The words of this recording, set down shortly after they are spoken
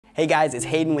Hey guys, it's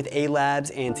Hayden with A-Labs,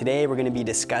 and today we're going to be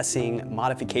discussing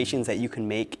modifications that you can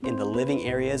make in the living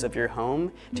areas of your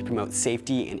home to promote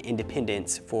safety and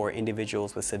independence for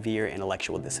individuals with severe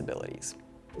intellectual disabilities.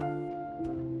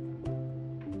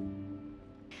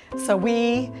 So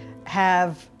we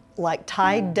have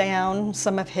tied down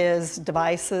some of his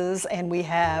devices, and we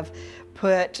have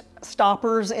put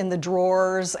stoppers in the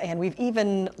drawers, and we've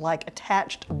even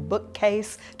attached a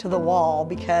bookcase to the wall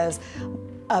because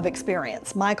of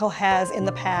experience. Michael has in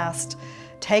the past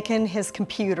taken his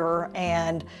computer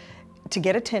and to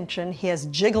get attention, he has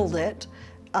jiggled it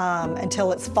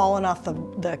until it's fallen off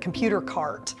the computer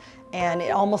cart and it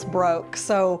almost broke.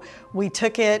 So we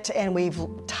took it and we've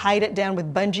tied it down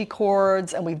with bungee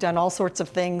cords, and we've done all sorts of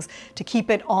things to keep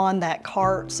it on that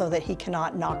cart so that he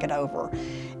cannot knock it over.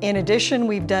 In addition,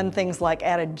 we've done things like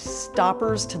added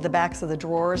stoppers to the backs of the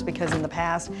drawers, because in the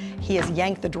past he has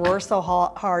yanked the drawers so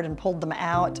hard and pulled them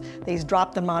out that he's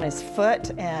dropped them on his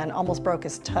foot and almost broke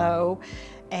his toe.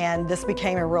 And this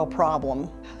became a real problem.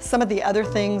 Some of the other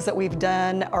things that we've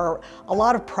done are a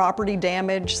lot of property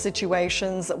damage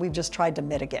situations that we've just tried to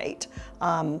mitigate.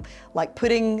 Like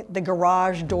putting the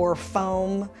garage door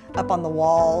foam up on the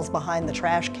walls behind the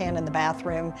trash can in the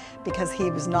bathroom, because he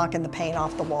was knocking the paint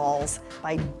off the walls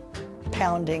by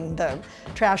pounding the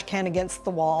trash can against the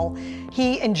wall.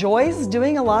 He enjoys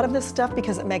doing a lot of this stuff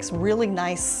because it makes really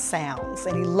nice sounds,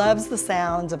 and he loves the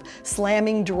sounds of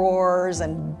slamming drawers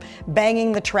and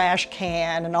banging the trash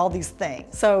can and all these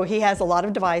things. So he has a lot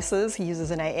of devices. He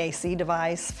uses an AAC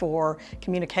device for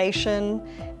communication,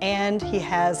 and he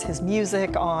has his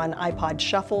music on iPod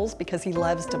shuffles because he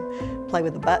loves to play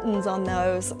with the buttons on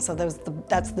those. So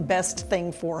that's the best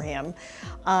thing for him.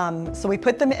 So we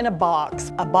put them in a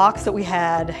box that we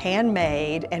had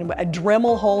handmade, and a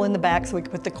Dremel hole in the back so we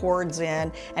could put the cords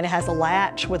in, and it has a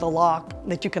latch with a lock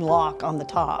that you can lock on the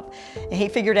top. And he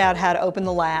figured out how to open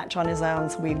the latch on his own,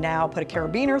 so we've now put a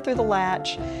carabiner through the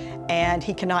latch, and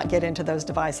he cannot get into those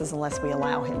devices unless we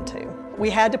allow him to.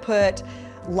 We had to put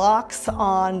locks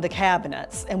on the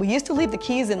cabinets, and we used to leave the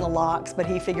keys in the locks, but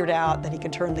he figured out that he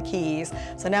could turn the keys,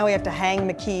 so now we have to hang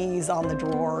the keys on the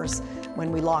drawers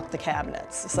when we lock the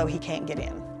cabinets so he can't get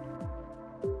in.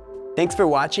 Thanks for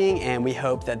watching, and we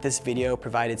hope that this video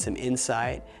provided some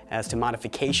insight as to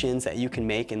modifications that you can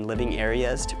make in living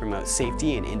areas to promote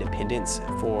safety and independence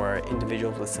for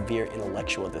individuals with severe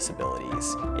intellectual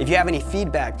disabilities. If you have any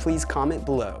feedback, please comment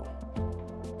below.